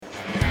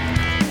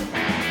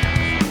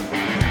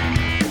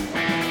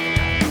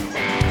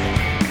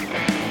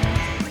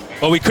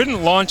Well, we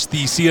couldn't launch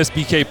the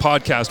CSBK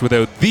podcast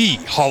without the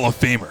Hall of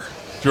Famer,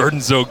 Jordan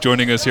Szoke,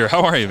 joining us here.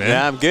 How are you, man?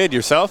 Yeah, I'm good.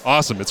 Yourself?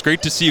 Awesome. It's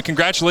great to see you.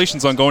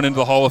 Congratulations on going into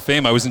the Hall of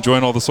Fame. I was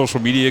enjoying all the social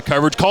media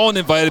coverage. Colin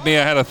invited me.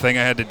 I had a thing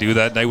I had to do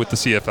that night with the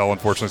CFL,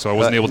 unfortunately, so I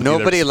wasn't able to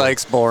Nobody be there.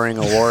 likes boring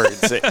awards.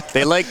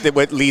 They like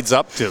what leads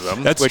up to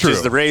them, which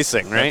is the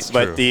racing, right? That's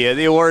but true.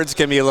 the awards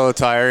can be a little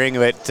tiring,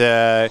 but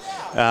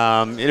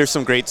there's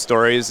some great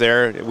stories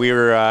there. We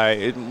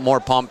were more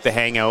pumped to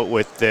hang out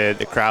with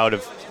the crowd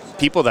of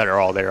people that are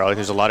all there.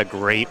 There's a lot of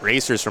great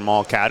racers from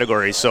all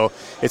categories, so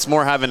it's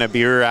more having a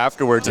beer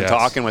afterwards and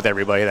talking with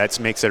everybody that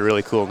makes it a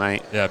really cool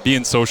night. Yeah,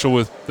 being social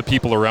with the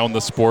people around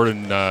the sport,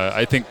 and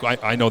I think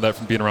I know that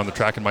from being around the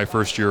track in my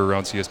first year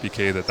around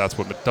CSBK, that's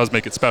what does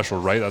make it special,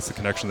 right? That's the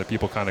connection that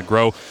people kind of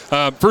grow.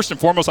 First and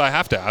foremost, I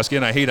have to ask you,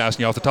 and I hate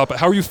asking you off the top, but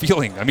how are you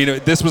feeling? I mean,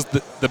 this was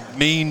the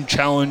main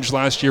challenge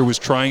last year, was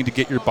trying to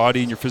get your body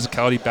and your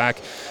physicality back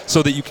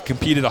so that you could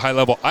compete at a high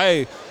level.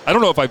 I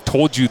don't know if I've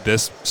told you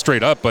this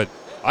straight up, but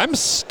I'm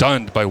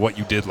stunned by what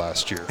you did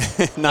last year.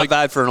 Not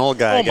bad for an old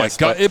guy. Oh my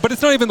God! But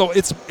it's not even though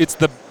it's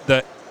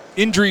the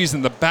injuries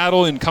and the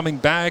battle and coming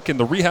back and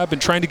the rehab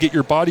and trying to get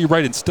your body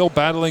right and still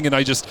battling. And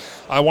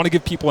I want to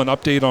give people an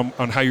update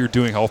on how you're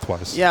doing health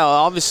wise. Yeah, well,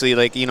 obviously,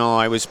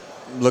 I was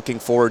looking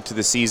forward to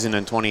the season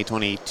in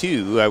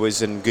 2022.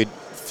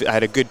 I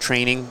had a good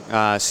training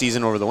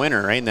season over the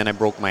winter, right? And then I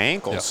broke my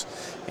ankles.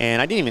 Yeah.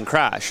 And I didn't even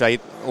crash. I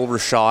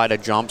overshot a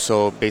jump,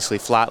 so basically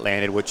flat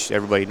landed, which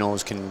everybody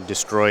knows can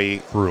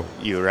destroy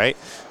you, right?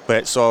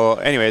 But so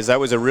anyways, that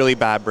was a really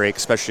bad break,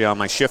 especially on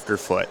my shifter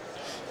foot.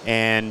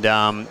 And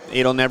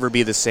it'll never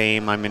be the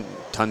same. I'm in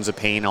tons of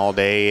pain all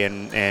day,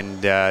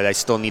 and I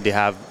still need to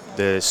have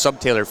the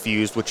subtalar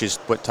fused, which is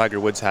what Tiger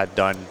Woods had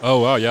done. Oh,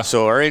 wow, yeah.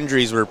 So our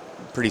injuries were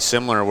pretty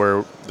similar,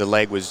 where the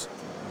leg was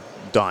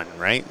done,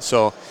 right?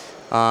 So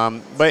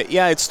but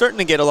yeah, it's starting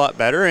to get a lot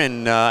better,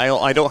 and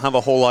I don't have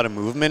a whole lot of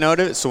movement out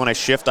of it. So when I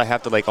shift, I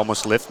have to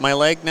almost lift my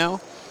leg now.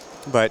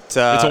 But it's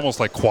almost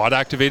like quad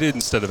activated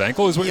instead of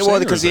ankle, is what you're saying? Well,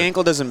 because the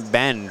ankle doesn't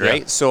bend,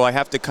 right? Yeah. So I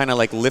have to kind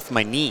of lift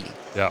my knee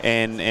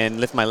and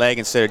lift my leg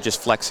instead of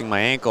just flexing my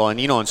ankle. And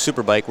on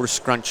Superbike, we're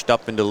scrunched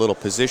up into little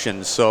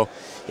positions, so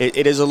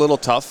it is a little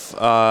tough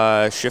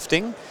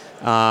shifting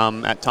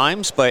at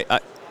times.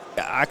 But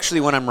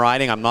actually, when I'm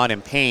riding, I'm not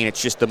in pain.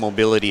 It's just a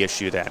mobility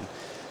issue then.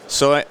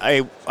 So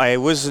I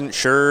wasn't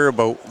sure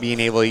about being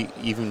able to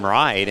even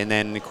ride, and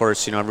then of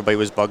course everybody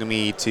was bugging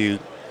me to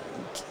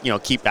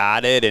keep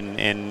at it,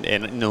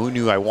 and who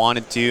knew I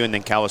wanted to, and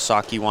then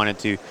Kawasaki wanted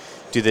to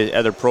do the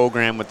other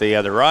program with the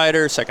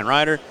other second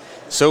rider.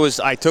 So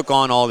I took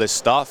on all this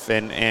stuff,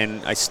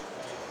 and I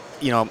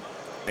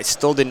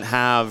still didn't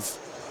have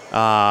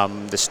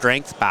the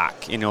strength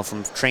back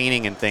from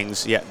training and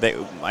things. Yeah,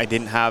 I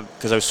didn't have,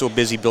 because I was so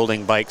busy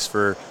building bikes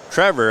for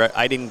Trevor.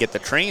 I didn't get to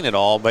train at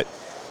all, but.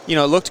 It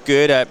looked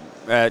good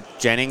at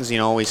Jennings.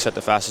 We set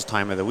the fastest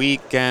time of the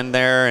weekend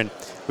there, and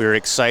we were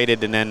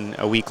excited. And then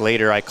a week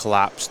later, I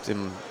collapsed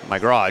in my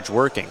garage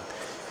working,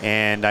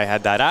 and I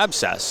had that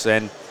abscess.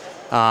 And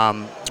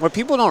what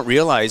people don't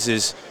realize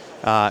is,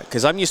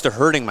 because I'm used to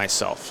hurting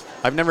myself,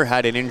 I've never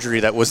had an injury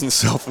that wasn't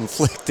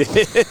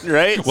self-inflicted,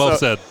 right? Well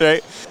said.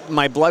 Right?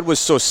 My blood was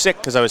so sick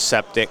because I was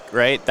septic,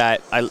 right,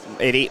 that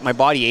my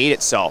body ate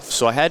itself,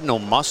 so I had no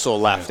muscle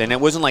left, and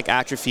it wasn't like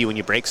atrophy when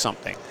you break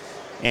something.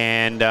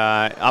 And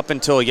up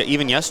until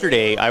even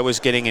yesterday, I was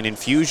getting in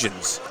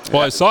infusions.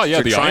 Well, I saw,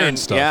 the iron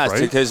stuff, right? Yeah,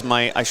 because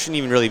I shouldn't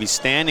even really be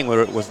standing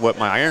with what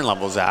my iron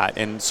level's at.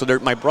 And so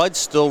my blood's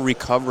still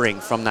recovering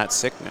from that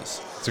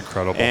sickness. It's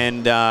incredible.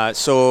 And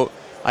so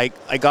I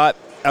got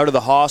out of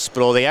the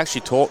hospital. They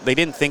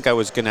didn't think I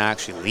was going to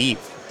actually leave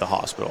the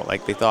hospital.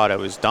 They thought I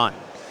was done.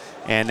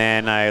 And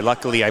then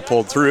luckily I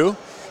pulled through.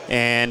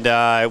 And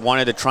I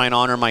wanted to try and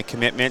honor my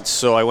commitments,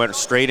 so I went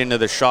straight into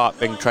the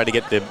shop and tried to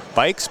get the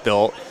bikes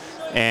built.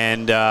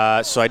 And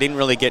so I didn't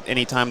really get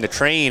any time to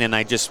train, and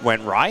I just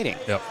went riding.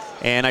 Yep.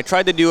 And I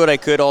tried to do what I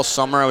could all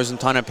summer. I was in a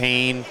ton of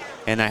pain,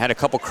 and I had a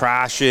couple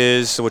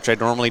crashes, which I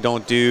normally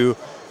don't do.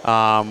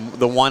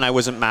 The one I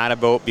wasn't mad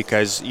about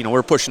because,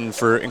 we're pushing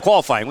in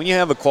qualifying. When you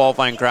have a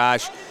qualifying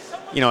crash,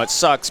 it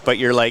sucks, but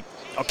you're like,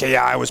 okay,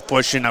 yeah, I was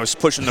pushing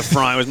the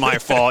front, it was my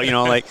fault.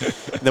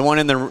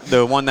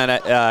 The one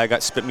that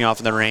got spit me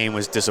off in the rain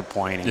was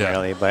disappointing,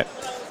 really. But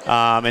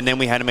and then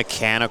we had a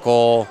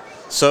mechanical.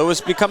 So it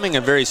was becoming a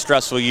very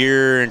stressful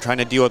year and trying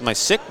to deal with my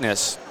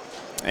sickness.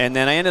 And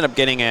then I ended up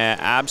getting an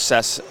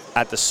abscess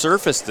at the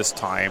surface this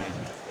time,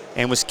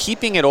 and was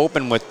keeping it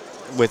open with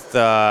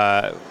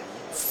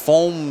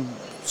foam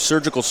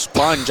surgical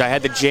sponge. I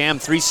had to jam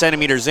 3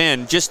 centimeters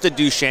in just to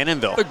do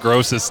Shannonville. The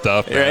grossest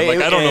stuff, man.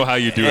 Right? I don't know how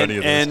you do any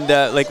of this. And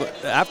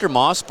after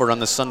Mosport on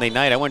the Sunday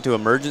night, I went to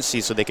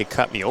emergency so they could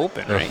cut me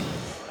open, right?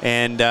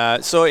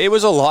 And so it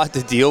was a lot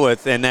to deal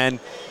with. And then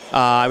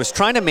I was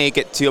trying to make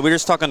it to, we were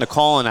just talking to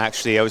Colin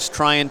actually, I was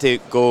trying to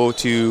go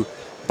to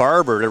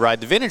Barber to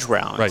ride the vintage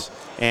rounds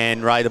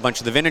and ride a bunch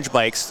of the vintage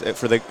bikes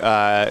for the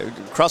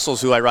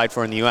Crussells, who I ride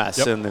for in the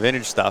U.S. and the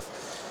vintage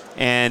stuff.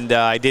 And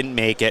I didn't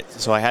make it,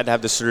 so I had to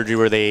have the surgery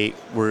where they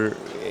were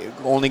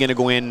only going to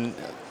go in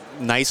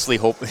nicely,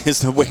 hope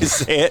is the way to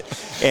say it.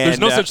 And, there's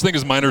no such thing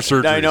as minor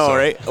surgery. I know,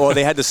 right? Well,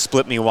 they had to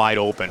split me wide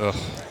open. Ugh.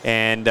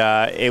 And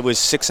it was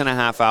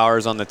 6.5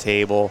 hours on the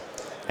table.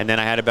 And then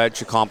I had a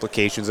bunch of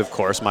complications, of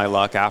course, my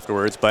luck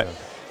afterwards. But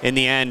in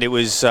the end, it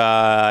was,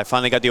 I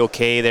finally got the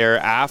okay there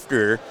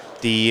after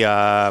the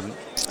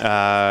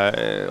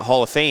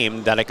Hall of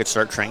Fame that I could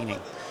start training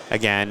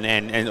again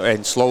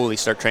and slowly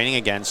start training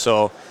again.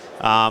 So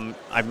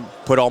I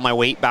put all my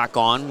weight back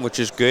on, which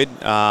is good.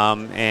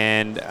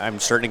 And I'm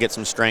starting to get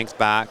some strength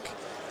back.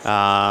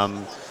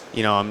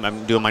 You know,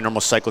 I'm doing my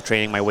normal cycle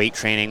training, my weight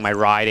training, my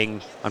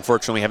riding.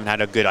 Unfortunately, we haven't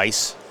had a good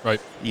ice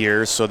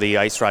year, so the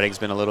ice riding's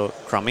been a little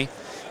crummy.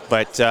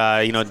 But,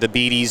 you know, the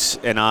Beaties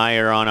and I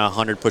are on a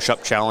 100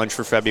 push-up challenge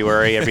for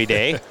February every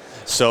day.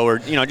 So we're,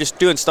 you know, just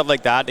doing stuff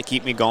like that to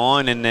keep me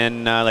going. And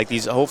then, like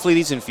hopefully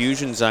these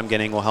infusions I'm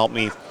getting will help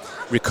me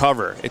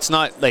recover. It's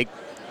not like,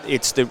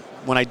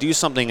 when I do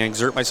something and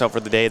exert myself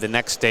for the day, the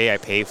next day I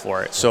pay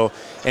for it. So,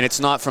 and it's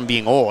not from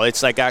being old.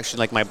 It's like actually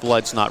like my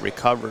blood's not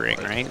recovering,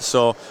 right?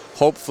 So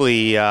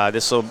hopefully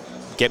this will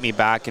get me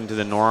back into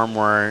the norm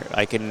where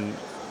I can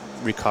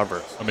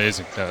recover.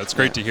 Amazing. Yeah, it's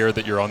great to hear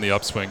that you're on the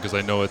upswing, because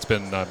I know it's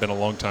been a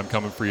long time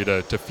coming for you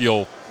to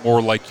feel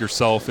more like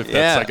yourself, if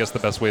that's, I guess, the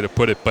best way to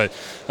put it. But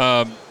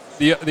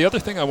the other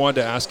thing I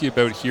wanted to ask you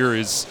about here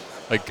is,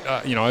 like,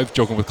 you know, I've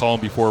joking with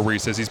Colin before where he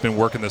says he's been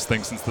working this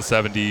thing since the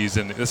 70s,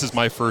 and this is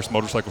my first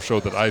motorcycle show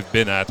that I've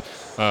been at.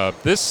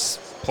 This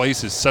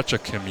place is such a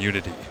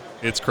community.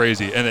 It's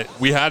crazy. And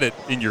we had it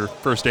in your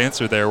first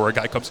answer there where a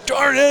guy comes,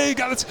 Jordan, hey, you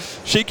got to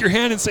shake your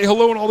hand and say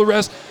hello and all the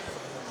rest.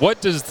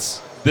 What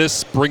does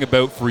this bring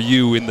about for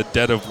you in the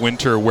dead of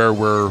winter, where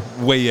we're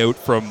way out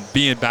from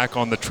being back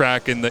on the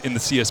track in the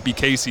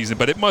CSBK season?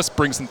 But it must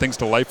bring some things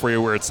to life for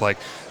you where it's like,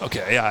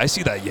 okay, yeah, I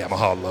see that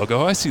Yamaha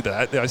logo, I see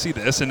that, I see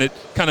this, and it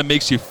kind of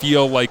makes you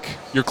feel like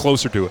you're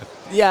closer to it.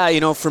 Yeah, you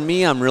know, for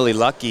me, I'm really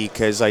lucky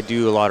because I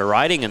do a lot of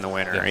riding in the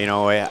winter. Yeah. You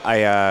know,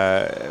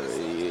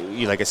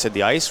 like I said,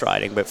 the ice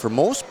riding, but for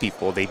most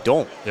people, they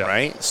don't,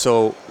 right?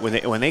 So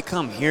when they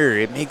come here,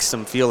 it makes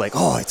them feel like,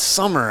 oh, it's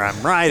summer, I'm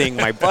riding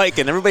my bike,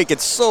 and everybody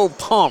gets so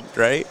pumped,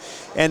 right?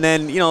 And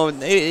then, you know,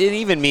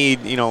 even me,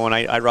 you know, when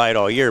I ride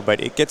all year,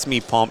 but it gets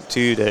me pumped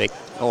too to like,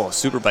 oh,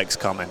 Superbike's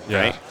coming,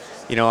 right?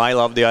 You know, I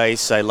love the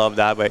ice, I love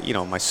that, but, you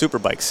know, my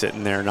Superbike's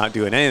sitting there not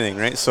doing anything,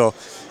 right? So,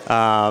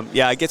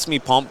 it gets me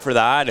pumped for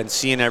that, and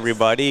seeing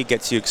everybody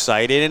gets you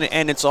excited.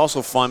 And it's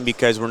also fun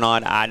because we're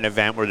not at an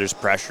event where there's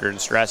pressure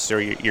and stress. So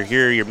you're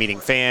here, you're meeting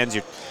fans,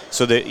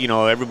 so that, you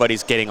know,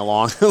 everybody's getting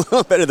along a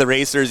little bit of the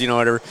racers, you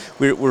know,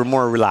 we're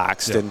more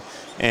relaxed.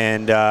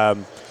 And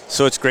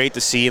so it's great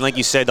to see. And like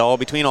you said,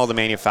 between all the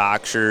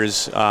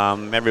manufacturers,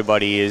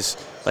 everybody is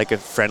like a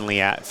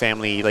friendly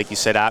family, like you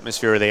said,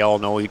 atmosphere. They all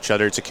know each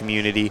other. It's a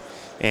community.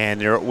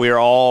 And we're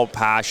all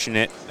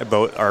passionate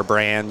about our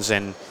brands,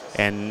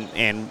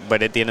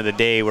 but at the end of the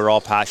day, we're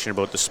all passionate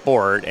about the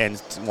sport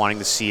and wanting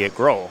to see it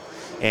grow.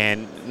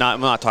 And I'm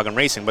not talking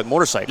racing, but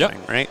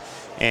motorcycling, right?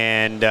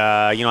 And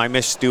you know, I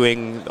miss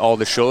doing all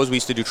the shows. We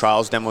used to do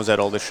trials demos at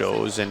all the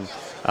shows. And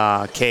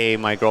Kay,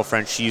 my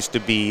girlfriend, she used to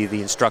be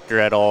the instructor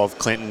at all of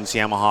Clinton's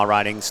Yamaha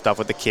riding stuff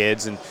with the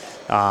kids, and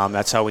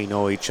that's how we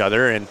know each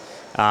other. And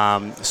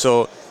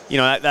so, you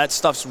know, that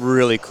stuff's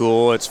really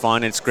cool. It's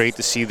fun. It's great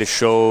to see the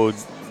show.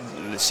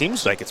 It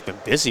seems like it's been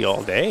busy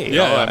all day.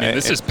 I mean,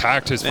 this is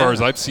packed as far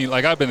as I've seen.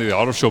 Like, I've been to the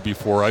auto show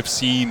before. I've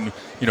seen,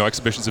 you know,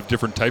 exhibitions of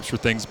different types for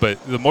things,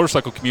 but the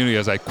motorcycle community,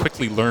 as I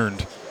quickly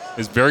learned,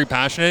 is very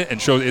passionate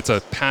and shows it's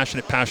a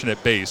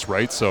passionate base,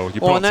 right? So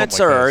and that's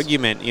our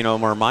argument, you know,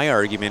 or my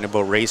argument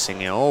about racing.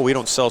 You know, we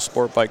don't sell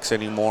sport bikes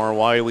anymore.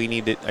 Why do we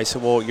need it? I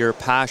said, well, you're a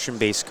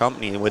passion-based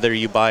company. Whether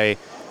you buy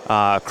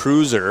a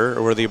cruiser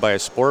or whether you buy a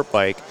sport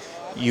bike,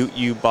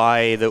 you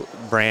buy the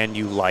brand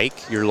you like,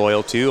 you're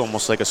loyal to,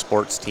 almost like a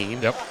sports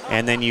team. Yep.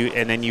 And then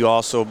you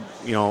also,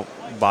 you know,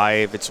 buy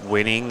if it's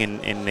winning,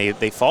 and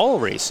they follow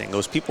racing.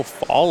 Those people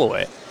follow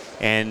it,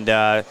 and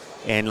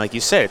like you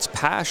said, it's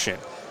passion.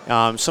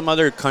 Some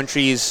other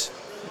countries,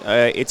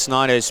 it's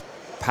not as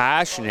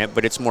passionate,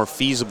 but it's more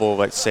feasible,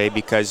 let's say,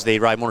 because they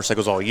ride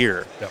motorcycles all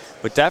year. Yep.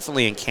 But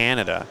definitely in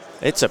Canada,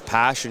 it's a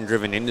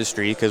passion-driven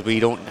industry because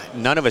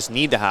none of us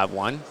need to have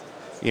one,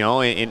 you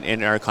know,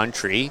 in our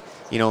country.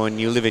 You know, when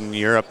you live in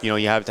Europe, you know,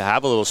 you have to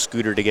have a little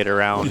scooter to get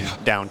around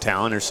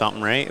downtown or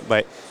something, right?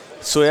 But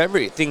so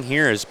everything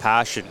here is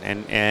passion,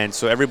 and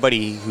so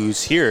everybody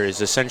who's here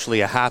is essentially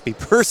a happy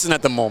person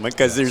at the moment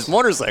because there's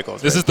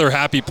motorcycles. This is their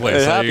happy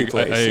place. I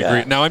agree.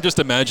 Yeah. Now I'm just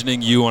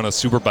imagining you on a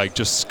Superbike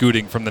just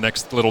scooting from the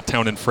next little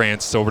town in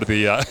France over to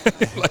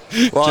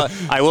the... well,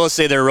 I will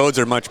say their roads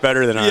are much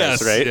better than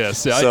ours, right? Yes,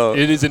 so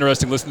it is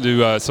interesting listening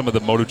to some of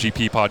the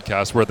MotoGP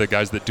podcasts where the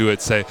guys that do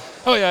it say,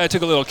 oh yeah, I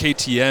took a little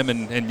KTM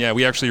and yeah,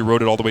 we actually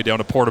rode it all the way down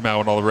to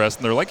Portimao and all the rest,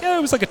 and they're like, yeah,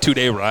 it was like a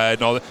 2-day ride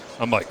and all that.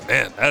 I'm like,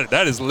 man,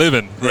 that is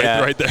living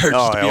right there.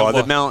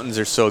 The mountains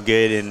are so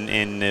good,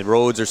 and the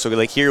roads are so good.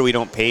 Like here, we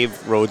don't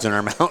pave roads in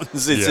our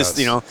mountains. It's just,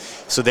 you know,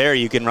 so there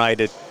you can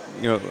ride it,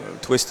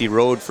 twisty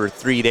road for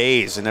 3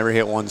 days and never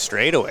hit one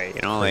straightaway.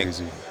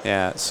 Crazy.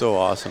 It's so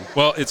awesome.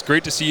 Well, it's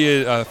great to see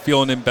you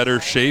feeling in better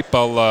shape.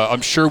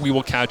 I'm sure we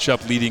will catch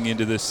up leading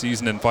into this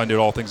season and find out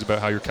all things about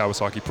how your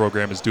Kawasaki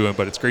program is doing.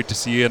 But it's great to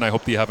see you, and I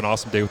hope that you have an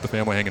awesome day with the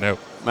family hanging out.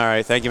 All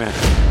right, thank you,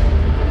 man.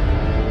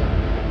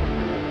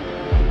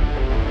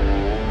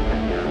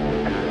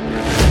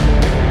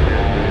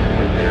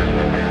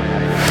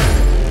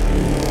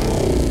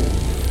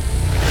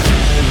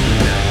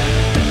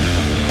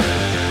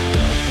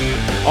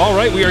 All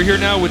right, we are here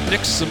now with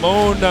Nick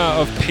Simone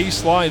of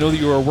Pace Law. I know that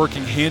you are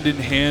working hand in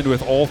hand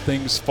with all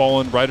things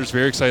Fallen Riders.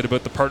 Very excited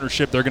about the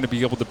partnership. They're going to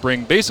be able to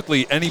bring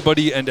basically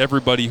anybody and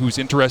everybody who's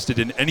interested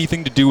in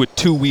anything to do with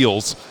two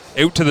wheels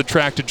out to the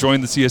track to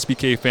join the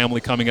CSBK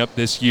family coming up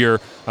this year.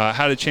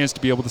 Had a chance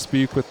to be able to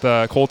speak with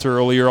Coulter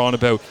earlier on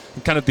about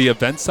kind of the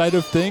event side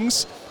of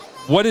things.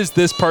 What does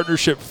this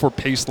partnership for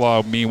Pace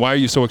Law mean? Why are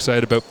you so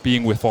excited about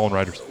being with Fallen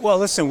Riders? Well,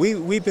 listen,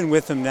 we've been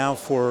with them now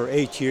for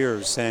 8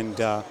 years,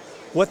 and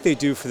what they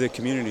do for the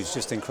community is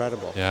just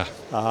incredible. Yeah.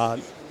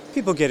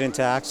 People get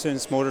into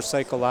accidents,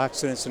 motorcycle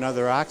accidents and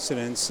other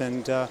accidents,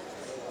 and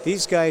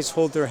these guys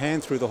hold their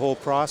hand through the whole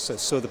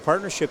process. So the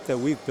partnership that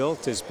we've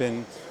built has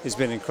been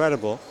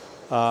incredible.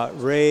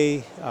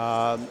 Ray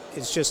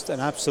is just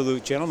an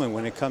absolute gentleman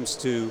when it comes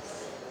to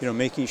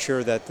making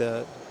sure that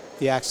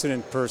the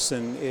accident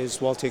person is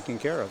well taken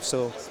care of.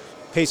 So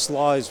Pace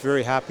Law is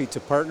very happy to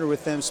partner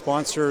with them,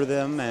 sponsor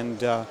them,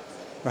 and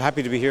we're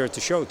happy to be here at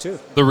the show too.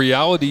 The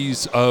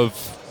realities of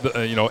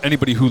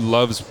anybody who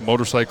loves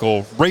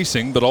motorcycle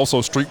racing, but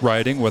also street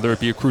riding, whether it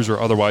be a cruiser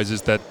or otherwise,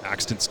 is that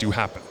accidents do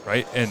happen,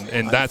 right?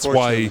 And that's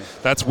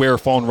where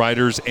Fallen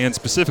Riders and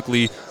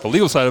specifically the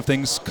legal side of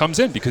things comes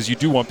in, because you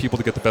do want people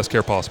to get the best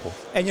care possible.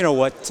 And you know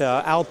what,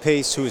 Al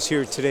Pace, who is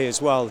here today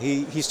as well,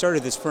 he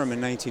started this firm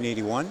in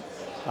 1981.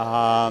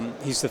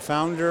 He's the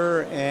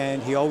founder,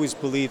 and he always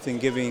believed in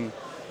giving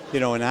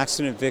an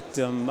accident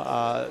victim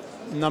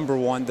number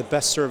one, the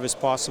best service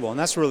possible. And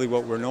that's really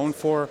what we're known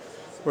for.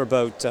 We're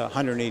about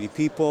 180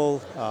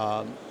 people.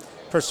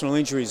 Personal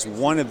injury is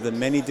one of the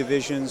many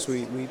divisions.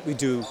 We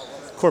do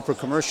corporate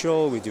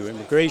commercial, we do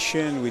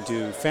immigration, we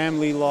do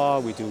family law,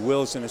 we do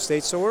wills and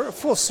estates. So we're a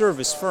full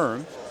service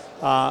firm.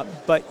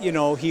 But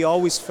he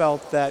always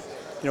felt that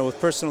with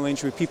personal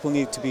injury, people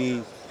need to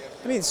be,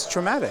 it's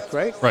traumatic,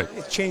 right? Right.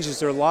 It changes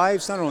their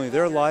lives, not only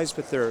their lives,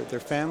 but their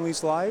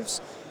families'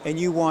 lives. And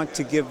you want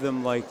to give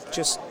them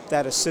just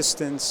that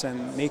assistance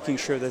and making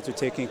sure that they're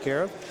taken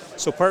care of.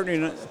 So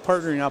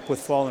partnering up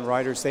with Fallen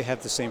Riders, they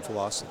have the same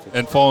philosophy.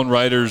 And Fallen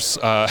Riders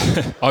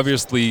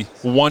obviously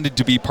wanted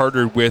to be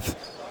partnered with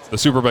the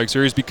Superbike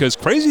Series because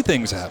crazy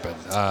things happen.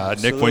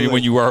 Nick,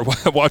 when you are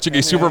watching a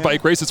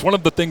Superbike race, it's one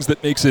of the things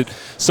that makes it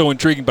so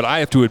intriguing. But I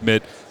have to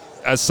admit,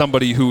 as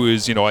somebody who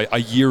is, a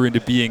year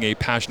into being a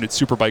passionate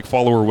Superbike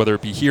follower, whether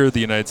it be here in the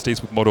United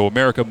States with Moto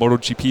America,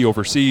 MotoGP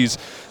overseas,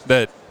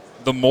 that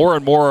the more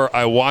and more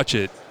I watch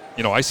it,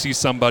 I see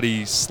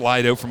somebody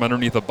slide out from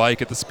underneath a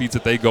bike at the speeds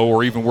that they go,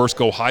 or even worse,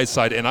 go high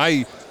side. And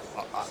I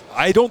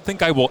don't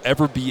think I will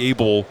ever be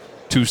able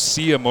to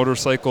see a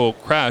motorcycle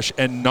crash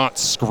and not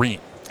scream.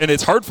 And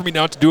it's hard for me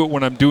not to do it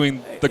when I'm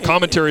doing the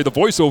commentary, the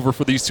voiceover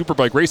for these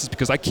Superbike races,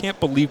 because I can't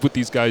believe what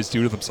these guys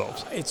do to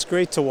themselves. It's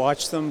great to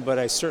watch them, but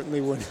I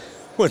certainly wouldn't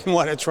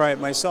want to try it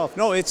myself.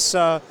 No,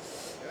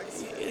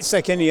 it's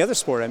like any other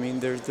sport.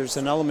 There's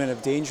an element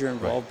of danger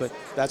involved, right,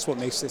 but that's what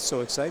makes it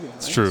so exciting. Right?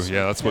 It's true.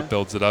 Yeah, that's what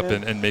builds it up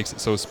and makes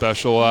it so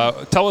special.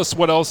 Tell us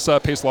what else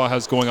Pace Law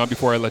has going on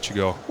before I let you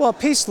go. Well,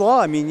 Pace Law,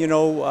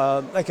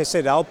 like I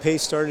said, Al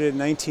Pace started in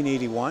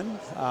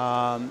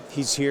 1981.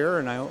 He's here,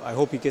 and I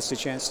hope he gets a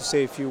chance to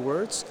say a few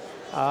words.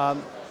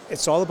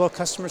 It's all about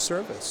customer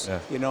service.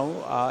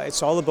 Yeah.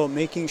 It's all about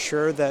making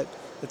sure that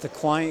the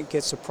client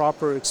gets a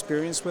proper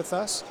experience with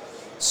us.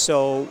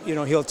 So,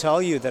 he'll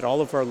tell you that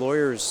all of our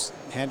lawyers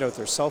hand out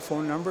their cell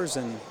phone numbers,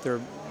 and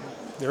they're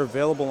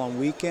available on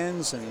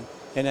weekends and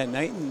at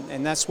night,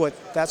 and that's what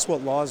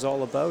law is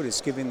all about,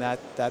 is giving that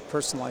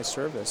personalized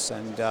service.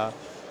 And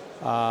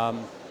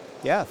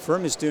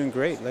firm is doing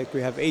great. Like,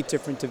 we have 8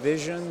 different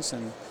divisions,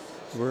 and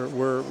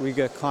we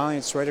got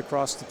clients right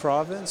across the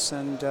province,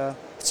 and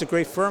it's a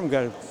great firm. We've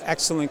got an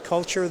excellent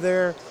culture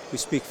there. We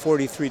speak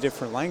 43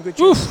 different languages.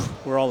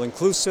 Oof. We're all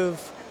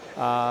inclusive.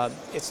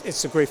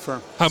 It's a great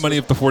firm. How many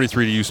of the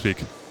 43 do you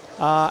speak?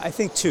 I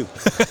think 2.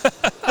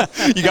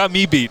 You got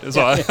me beat,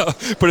 so I'll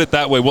put it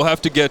that way. We'll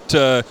have to get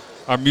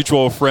our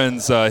mutual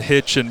friends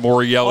Hitch and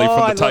Morielli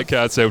from the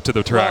Ticats out to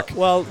the track.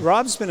 Well,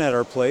 Rob's been at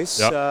our place.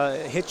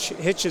 Yep.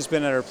 Hitch has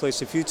been at our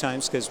place a few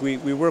times because we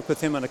work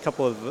with him on a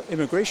couple of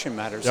immigration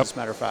matters, as a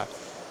matter of fact.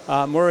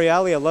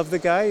 Morielli, I love the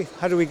guy.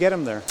 How do we get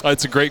him there?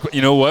 It's a great.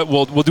 You know what?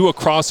 We'll do a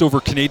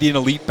crossover Canadian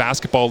Elite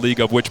Basketball League,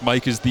 of which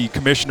Mike is the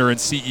commissioner and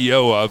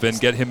CEO of, and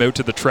get him out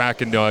to the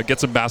track and get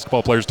some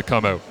basketball players to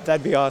come out.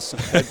 That'd be awesome.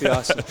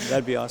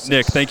 That'd be awesome.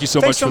 Nick, thank you so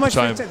much for the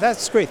time.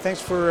 That's great.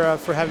 Thanks for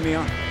having me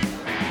on.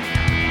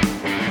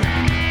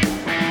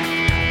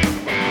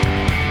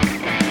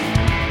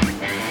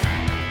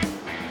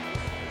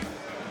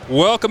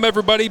 Welcome,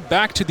 everybody,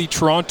 back to the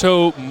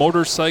Toronto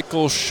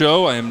Motorcycle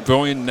Show. I am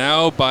joined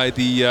now by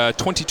the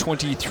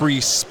 2023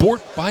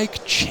 Sport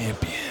Bike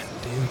Champion,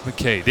 David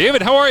MacKay.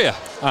 David, how are you?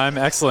 I'm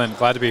excellent.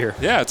 Glad to be here.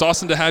 Yeah, it's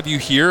awesome to have you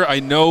here.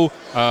 I know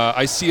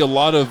I see a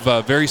lot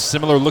of very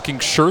similar-looking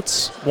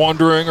shirts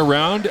wandering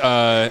around.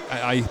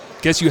 I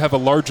guess you have a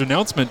large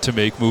announcement to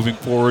make moving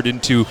forward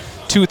into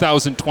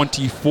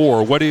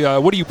 2024. What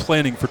are you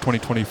planning for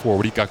 2024?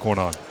 What do you got going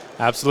on?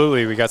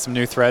 Absolutely. We got some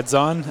new threads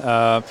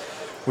on.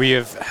 We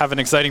have an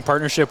exciting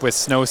partnership with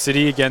Snow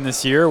City again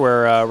this year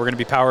where we're going to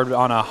be powered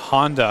on a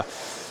Honda.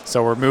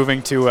 So we're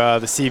moving to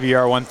the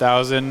CBR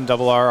 1000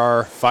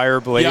 RRR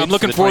Fireblade. Yeah, I'm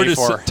looking forward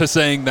to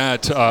saying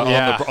that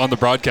on the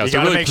broadcast. You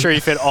got to make sure you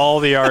fit all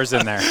the R's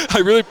in there. I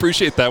really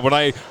appreciate that. When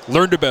I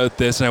learned about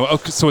this, and I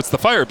went, so it's the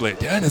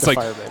Fireblade, yeah, and it's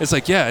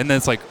like, yeah, and then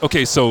it's like,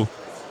 okay, so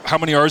how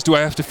many R's do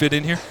I have to fit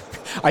in here?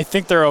 I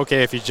think they're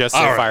okay if you just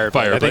say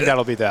Fireblade. I think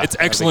that'll be that. It's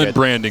excellent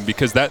branding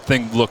because that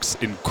thing looks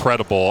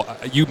incredible.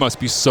 You must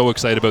be so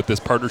excited about this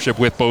partnership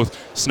with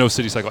both Snow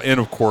City Cycle and,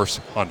 of course,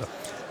 Honda.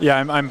 Yeah,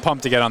 I'm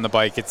pumped to get on the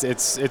bike.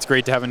 It's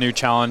great to have a new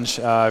challenge.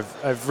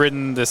 I've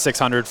ridden the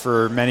 600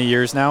 for many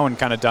years now and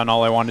kind of done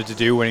all I wanted to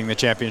do. Winning the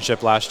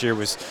championship last year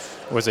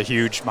was a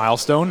huge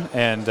milestone,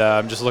 and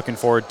I'm just looking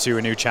forward to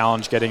a new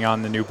challenge, getting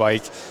on the new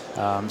bike.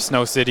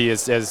 Snow City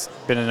has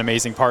been an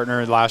amazing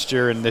partner last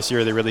year, and this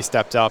year they really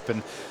stepped up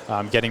and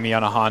getting me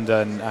on a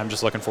Honda, and I'm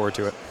just looking forward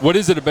to it. What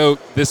is it about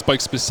this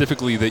bike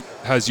specifically that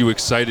has you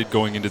excited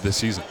going into this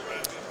season?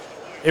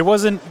 It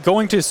wasn't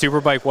going to a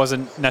Superbike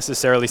wasn't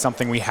necessarily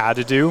something we had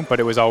to do, but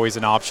it was always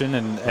an option,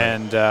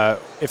 and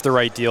if the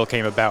right deal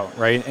came about,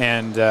 right?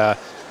 And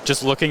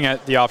just looking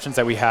at the options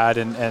that we had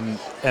and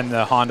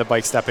the Honda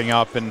bike stepping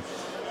up, and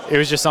it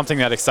was just something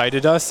that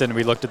excited us, and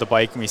we looked at the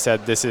bike and we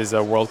said, this is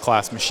a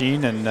world-class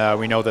machine, and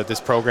we know that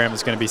this program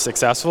is going to be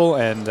successful,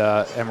 and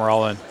we're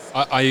all in.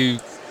 I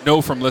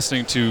know from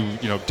listening to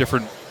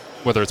different,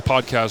 whether it's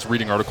podcasts,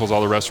 reading articles,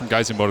 all the rest from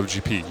guys in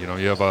MotoGP.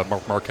 You have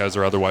Marc Marquez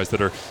or otherwise that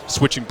are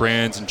switching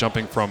brands and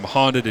jumping from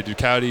Honda to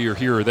Ducati or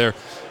here or there.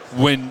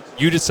 When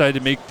you decided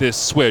to make this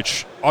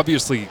switch,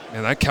 obviously,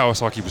 man, that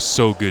Kawasaki was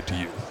so good to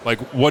you. Like,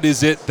 what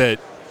is it that,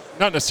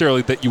 not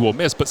necessarily that you will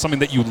miss, but something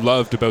that you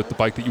loved about the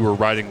bike that you were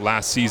riding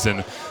last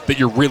season that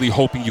you're really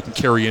hoping you can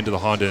carry into the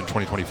Honda in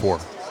 2024?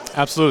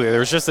 Absolutely.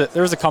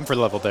 There was a comfort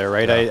level there,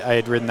 right? Yeah. I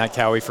had ridden that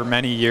Cowie for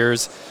many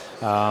years.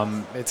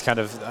 It's kind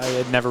of, I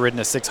had never ridden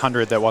a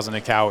 600 that wasn't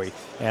a Cowie,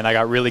 and I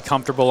got really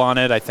comfortable on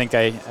it. I think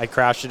I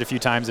crashed it a few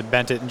times and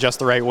bent it in just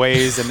the right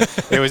ways, and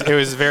it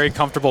was a very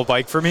comfortable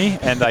bike for me,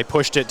 and I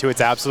pushed it to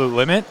its absolute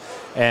limit,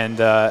 and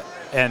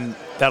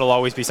that'll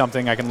always be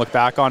something I can look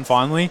back on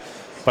fondly.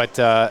 But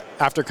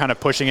after kind of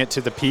pushing it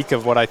to the peak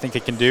of what I think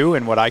it can do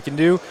and what I can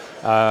do,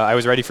 I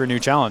was ready for a new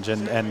challenge,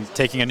 and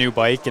taking a new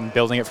bike and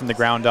building it from the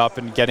ground up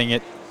and getting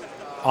it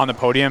on the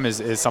podium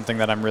is something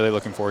that I'm really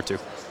looking forward to.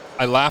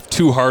 I laughed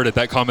too hard at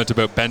that comment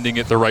about bending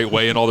it the right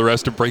way and all the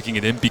rest and breaking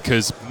it in,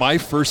 because my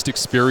first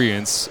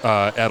experience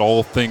at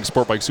all things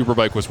Sport Bike,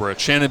 Superbike was we're at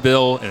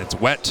Shannonville and it's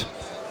wet,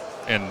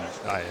 and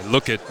I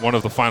look at one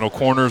of the final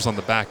corners on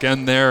the back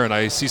end there and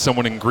I see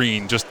someone in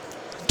green just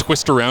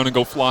twist around and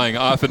go flying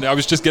off, and I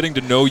was just getting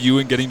to know you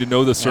and getting to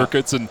know the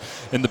circuits and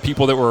the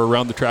people that were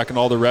around the track and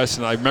all the rest,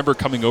 and I remember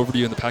coming over to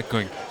you in the pack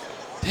going,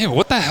 damn,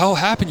 what the hell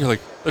happened? You're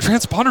like, the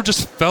transponder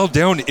just fell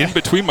down in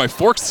between my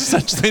forks,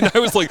 essentially. And I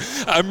was like,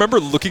 I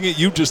remember looking at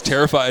you just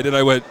terrified, and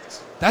I went,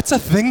 that's a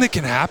thing that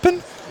can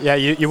happen? Yeah,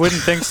 you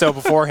wouldn't think so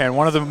beforehand.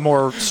 One of the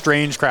more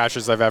strange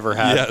crashes I've ever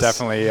had, yes.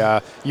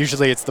 Definitely.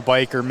 Usually it's the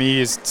bike or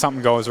me,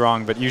 something goes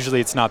wrong, but usually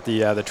it's not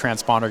the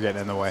transponder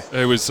getting in the way.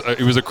 It was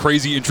a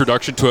crazy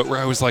introduction to it where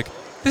I was like,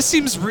 this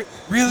seems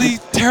really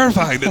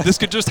terrifying that this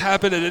could just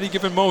happen at any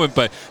given moment.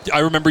 But I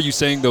remember you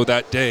saying, though,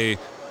 that day,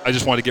 I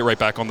just wanted to get right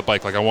back on the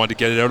bike. Like, I wanted to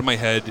get it out of my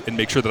head and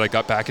make sure that I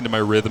got back into my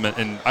rhythm.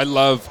 And I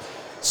love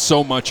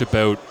so much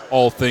about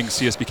all things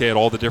CSBK at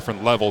all the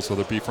different levels,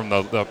 whether it be from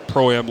the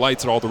Pro-Am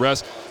lights and all the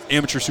rest,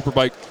 amateur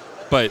superbike.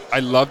 But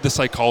I love the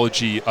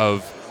psychology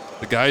of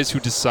the guys who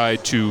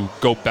decide to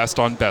go best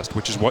on best,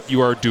 which is what you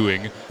are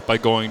doing by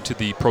going to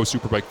the Pro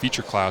Superbike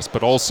feature class,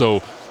 but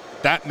also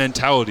that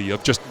mentality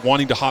of just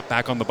wanting to hop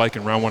back on the bike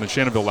in round one in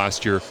Shannonville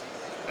last year.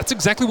 That's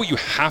exactly what you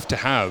have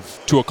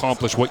to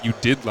accomplish what you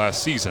did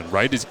last season,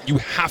 right? Is you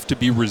have to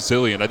be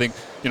resilient. I think,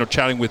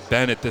 chatting with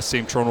Ben at this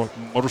same Toronto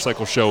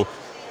Motorcycle Show,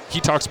 he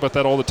talks about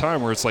that all the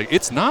time, where it's like,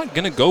 it's not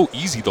going to go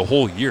easy the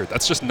whole year.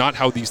 That's just not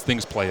how these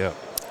things play out.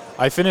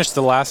 I finished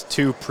the last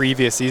two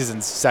previous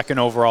seasons second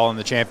overall in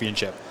the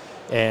championship.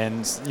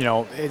 And,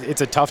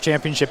 it's a tough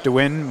championship to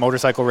win.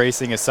 Motorcycle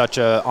racing is such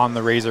a on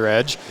the razor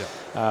edge.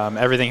 Yeah.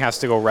 Everything has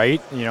to go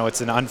right.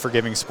 It's an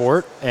unforgiving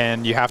sport,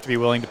 and you have to be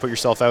willing to put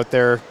yourself out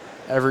there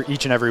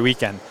each and every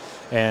weekend.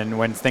 And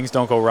when things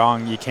don't go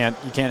wrong, you can't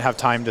have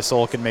time to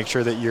sulk and make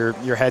sure that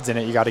your head's in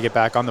it. You got to get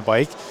back on the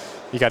bike.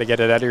 You got to get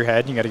it out of your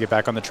head. You got to get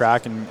back on the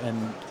track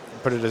and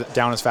it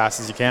down as fast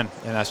as you can,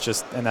 and that's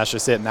just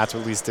it, and that's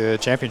what leads to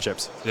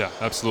championships. Yeah,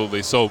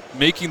 absolutely. So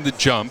making the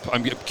jump,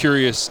 I'm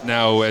curious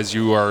now, as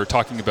you are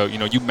talking about,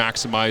 you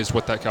maximized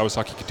what that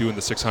Kawasaki could do in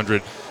the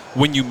 600.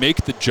 When you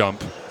make the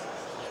jump,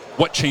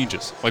 what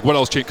changes? Like, what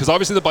else changes? Because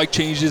obviously the bike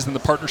changes and the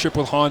partnership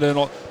with Honda and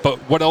all, but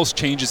what else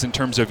changes in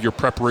terms of your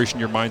preparation,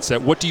 your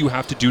mindset? What do you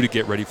have to do to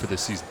get ready for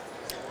this season?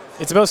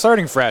 It's about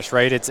starting fresh,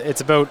 right?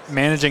 It's about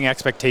managing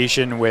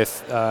expectation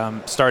with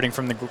starting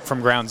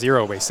from ground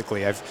zero,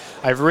 basically.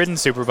 I've ridden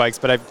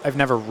superbikes, but I've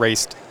never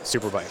raced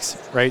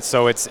superbikes, right?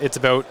 So it's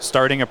about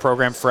starting a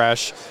program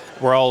fresh.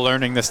 We're all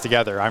learning this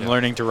together. I'm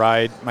learning to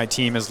ride. My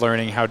team is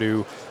learning how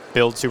to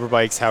build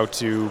superbikes, how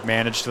to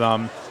manage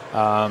them,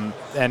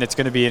 and it's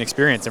going to be an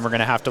experience. And we're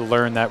going to have to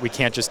learn that we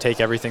can't just take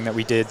everything that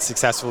we did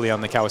successfully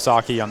on the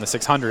Kawasaki on the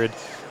 600.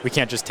 We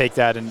can't just take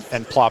that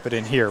and plop it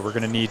in here. We're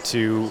going to need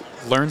to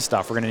learn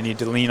stuff. We're going to need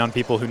to lean on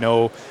people who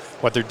know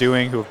what they're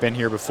doing, who have been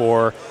here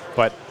before.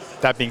 But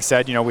that being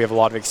said, we have a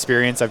lot of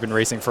experience. I've been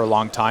racing for a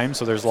long time,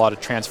 so there's a lot of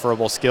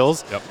transferable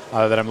skills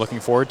that I'm looking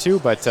forward to.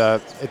 But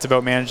it's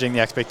about managing the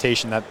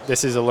expectation that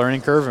this is a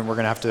learning curve, and we're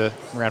going to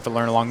have to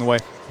learn along the way.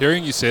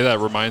 Hearing you say that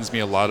reminds me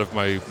a lot of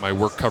my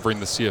work covering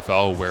the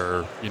CFL,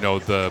 where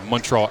the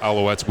Montreal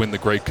Alouettes win the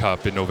Grey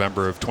Cup in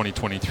November of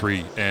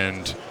 2023,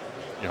 and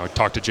I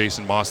talked to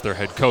Jason Moss, their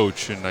head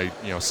coach, and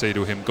I say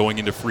to him going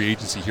into free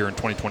agency here in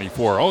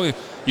 2024, oh, you're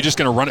just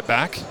going to run it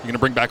back? You're going to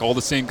bring back all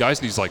the same guys?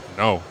 And he's like,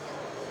 no.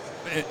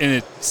 And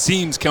it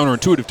seems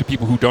counterintuitive to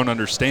people who don't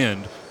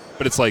understand,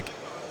 but it's like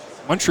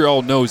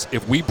Montreal knows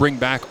if we bring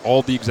back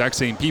all the exact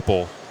same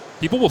people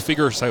will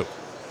figure us out.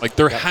 Like,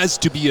 there has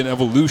to be an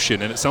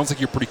evolution, and it sounds like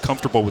you're pretty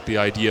comfortable with the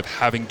idea of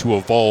having to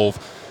evolve.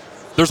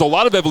 There's a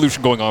lot of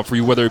evolution going on for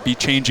you, whether it be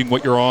changing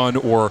what you're on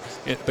or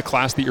the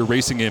class that you're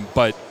racing in,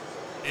 but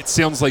it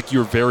sounds like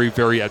you're very,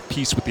 very at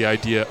peace with the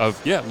idea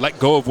of, let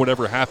go of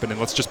whatever happened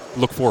and let's just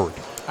look forward.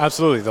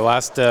 Absolutely. The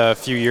last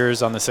few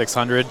years on the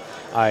 600,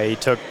 I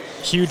took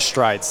huge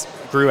strides,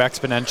 grew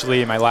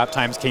exponentially. My lap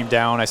times came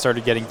down. I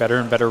started getting better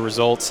and better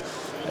results.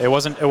 It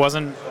wasn't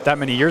that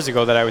many years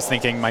ago that I was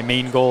thinking my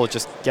main goal is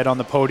just get on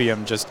the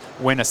podium, just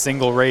win a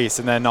single race,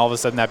 and then all of a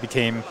sudden that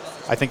became,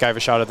 I think I have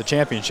a shot at the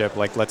championship.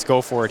 Like, let's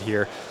go for it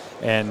here.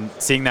 And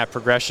seeing that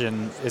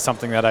progression is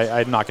something that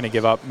I'm not going to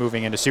give up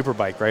moving into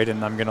Superbike, right?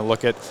 And I'm going to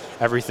look at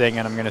everything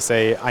and I'm going to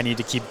say, I need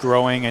to keep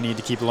growing, I need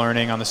to keep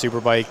learning on the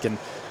Superbike, and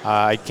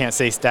I can't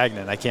stay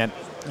stagnant. I can't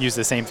use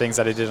the same things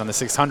that I did on the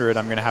 600.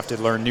 I'm going to have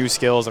to learn new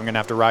skills. I'm going to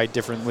have to ride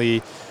differently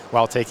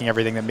while taking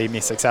everything that made me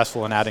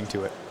successful and adding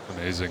to it.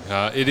 Amazing.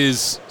 It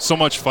is so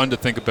much fun to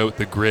think about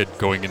the grid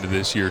going into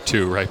this year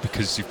too, right?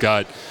 Because you've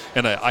got,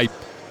 and I'm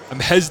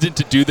hesitant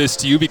to do this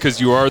to you because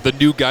you are the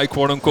new guy,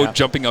 quote unquote,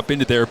 jumping up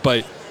into there,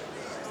 but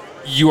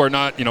you are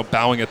not,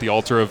 bowing at the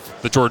altar of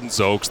the Jordan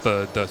Szokes,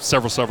 the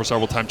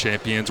several time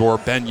champions, or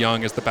Ben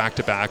Young as the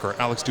back-to-back, or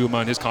Alex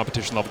Dumas in his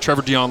competition level.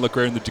 Trevor Dion looked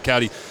great in the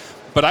Ducati.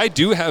 But I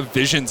do have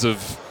visions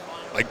of,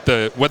 like,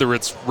 whether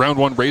it's round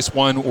one, race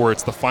one, or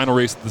it's the final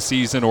race of the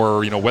season,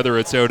 or, whether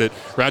it's out at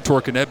Rad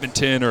Torque in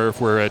Edmonton, or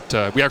if we're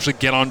at, we actually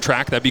get on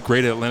track. That'd be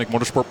great at Atlantic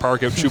Motorsport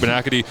Park out in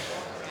Shubenacadie.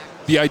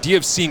 The idea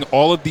of seeing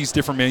all of these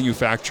different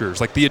manufacturers,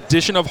 like the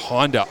addition of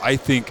Honda, I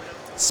think,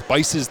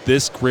 spices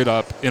this grid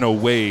up in a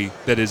way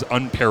that is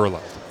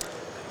unparalleled.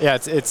 Yeah,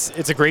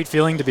 it's a great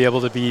feeling to be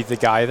able to be the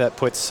guy that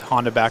puts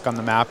Honda back on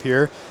the map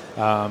here.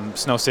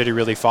 Snow City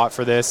really fought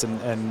for this,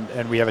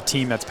 and we have a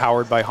team that's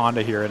powered by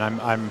Honda here, and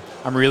I'm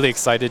really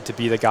excited to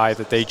be the guy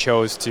that they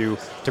chose to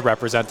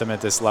represent them at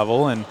this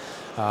level, and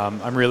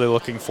I'm really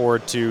looking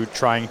forward to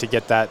trying to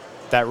get that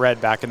red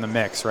back in the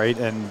mix, right?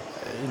 And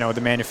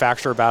the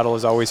manufacturer battle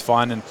is always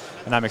fun, and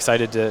I'm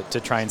excited to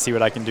try and see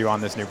what I can do on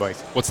this new bike.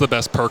 What's the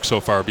best perk so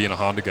far being a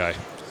Honda guy?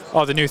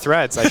 Oh, the new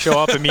threads. I show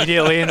up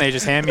immediately and they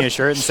just hand me a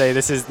shirt and say,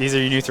 these are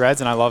your new threads,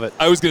 and I love it.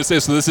 I was going to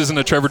say, so this isn't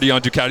a Trevor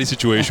Dion Ducati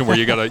situation where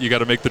you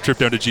gotta make the trip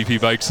down to GP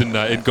Bikes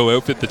and go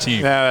outfit the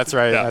team. Yeah, that's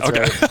right. Yeah, that's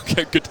okay. right.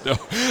 Okay, good to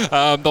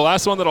know. The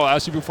last one that I'll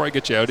ask you before I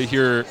get you out of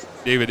here,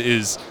 David,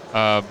 is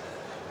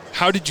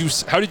how did you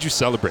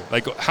celebrate?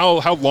 Like,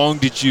 how long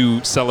did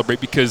you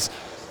celebrate? Because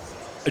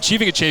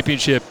achieving a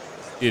championship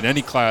in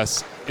any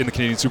class in the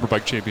Canadian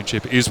Superbike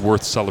Championship is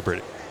worth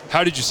celebrating.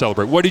 How did you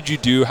celebrate? What did you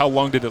do? How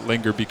long did it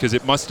linger? Because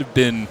it must have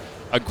been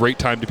a great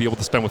time to be able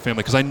to spend with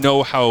family, because I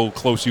know how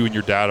close you and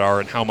your dad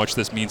are and how much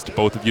this means to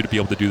both of you to be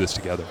able to do this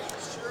together.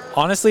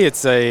 Honestly,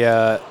 it's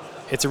a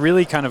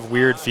really kind of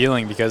weird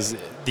feeling, because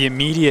the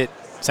immediate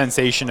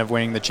sensation of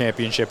winning the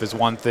championship is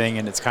one thing,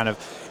 and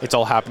it's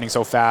all happening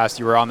so fast.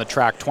 You were on the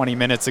track 20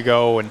 minutes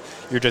ago and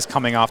you're just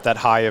coming off that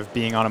high of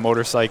being on a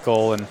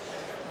motorcycle,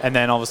 and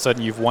then all of a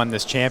sudden you've won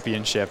this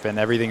championship and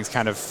everything's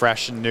kind of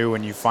fresh and new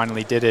and you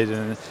finally did it,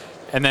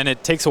 and then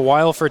it takes a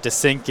while for it to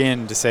sink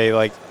in to say,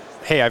 like,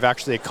 hey, I've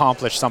actually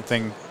accomplished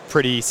something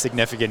pretty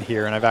significant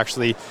here, and I've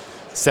actually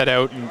set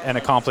out and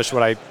accomplished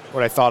what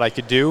I thought I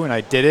could do, and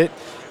I did it,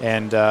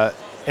 and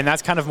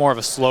that's kind of more of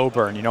a slow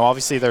burn.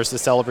 Obviously there's the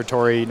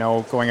celebratory,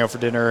 going out for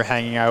dinner,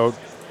 hanging out,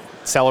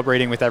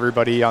 celebrating with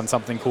everybody on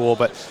something cool,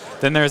 but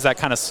then there's that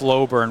kind of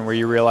slow burn where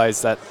you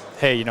realize that,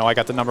 hey, I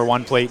got the number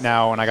 1 plate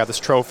now, and I got this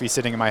trophy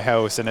sitting in my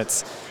house, and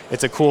it's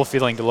a cool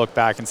feeling to look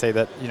back and say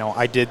that,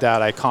 I did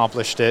that, I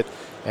accomplished it,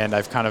 and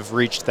I've kind of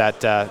reached that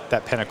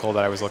pinnacle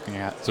that I was looking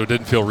at. So it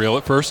didn't feel real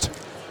at first?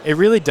 It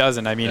really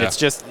doesn't. I mean, It's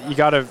just, you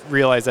got to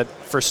realize that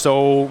for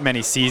so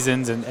many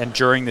seasons and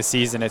during the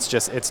season,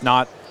 it's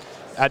not,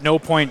 at no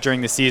point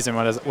during the season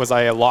was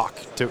I a lock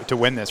to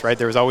win this, right?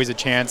 There was always a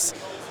chance.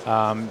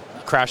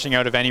 Crashing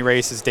out of any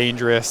race is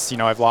dangerous.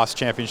 I've lost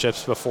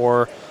championships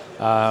before.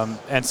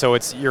 And so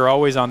you're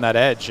always on that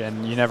edge,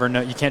 and you never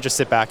know, you can't just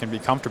sit back and be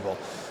comfortable.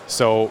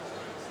 So,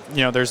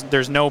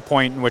 there's no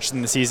point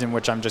in the season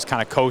which I'm just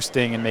kind of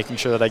coasting and making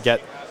sure that I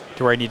get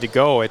to where I need to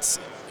go. It's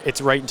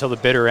right until the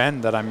bitter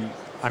end that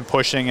I'm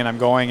pushing and I'm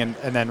going, and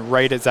then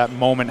right as that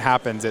moment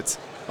happens, it's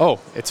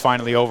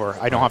finally over.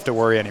 I don't have to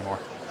worry anymore.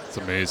 It's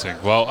amazing.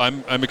 Well,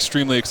 I'm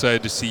extremely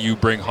excited to see you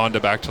bring Honda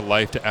back to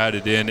life, to add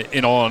it in.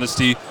 In all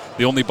honesty,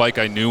 the only bike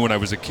I knew when I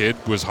was a kid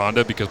was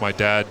Honda because my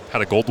dad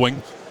had a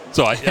Goldwing.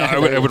 So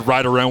I would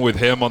ride around with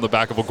him on the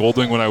back of a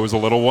Goldwing when I was a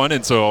little one.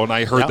 And so when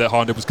I heard that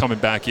Honda was coming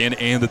back in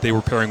and that they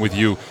were pairing with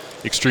you,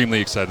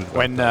 extremely excited about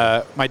when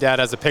my dad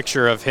has a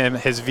picture of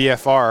his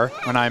VFR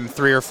when I'm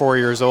 3 or 4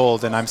 years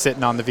old, and I'm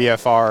sitting on the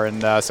VFR,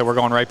 and so we're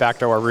going right back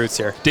to our roots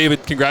here.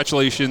 David,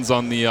 congratulations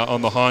on the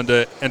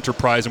Honda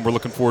Enterprise, and we're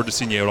looking forward to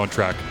seeing you out on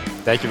track.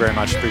 Thank you very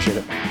much. Appreciate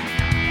it.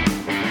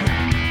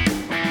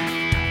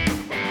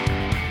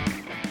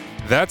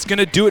 That's going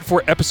to do it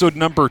for episode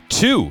number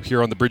 2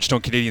 here on the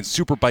Bridgestone Canadian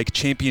Superbike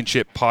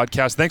Championship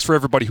podcast. Thanks for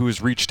everybody who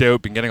has reached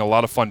out, been getting a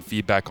lot of fun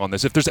feedback on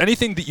this. If there's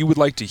anything that you would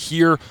like to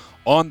hear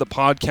on the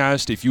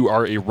podcast, if you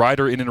are a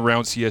rider in and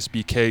around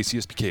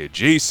CSBK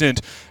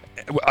adjacent,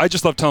 I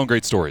just love telling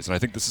great stories, and I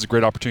think this is a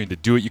great opportunity to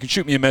do it. You can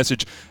shoot me a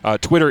message,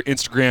 Twitter,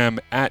 Instagram,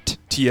 at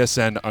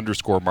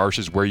 @TSN_Marsh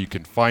is where you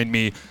can find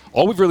me.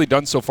 All we've really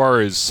done so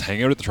far is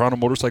hang out at the Toronto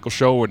Motorcycle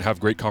Show and have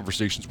great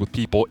conversations with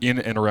people in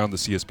and around the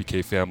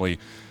CSBK family.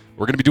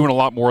 We're going to be doing a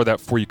lot more of that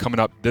for you coming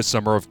up this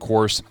summer, of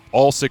course.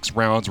 All 6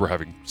 rounds. We're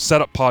having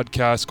setup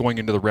podcasts going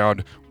into the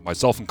round.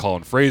 Myself and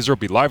Colin Fraser will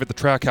be live at the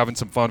track having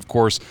some fun, of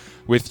course,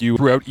 with you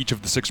throughout each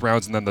of the 6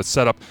 rounds. And then the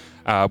setup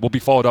will be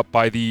followed up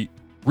by the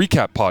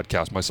recap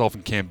podcast. Myself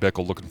and Cam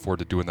Bickle looking forward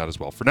to doing that as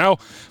well. For now,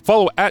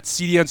 follow at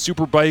CDN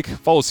Superbike,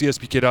 follow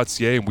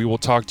CSBK.ca, and we will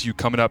talk to you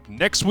coming up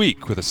next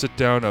week with a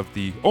sit-down of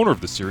the owner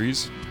of the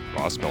series,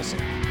 Ross Milson.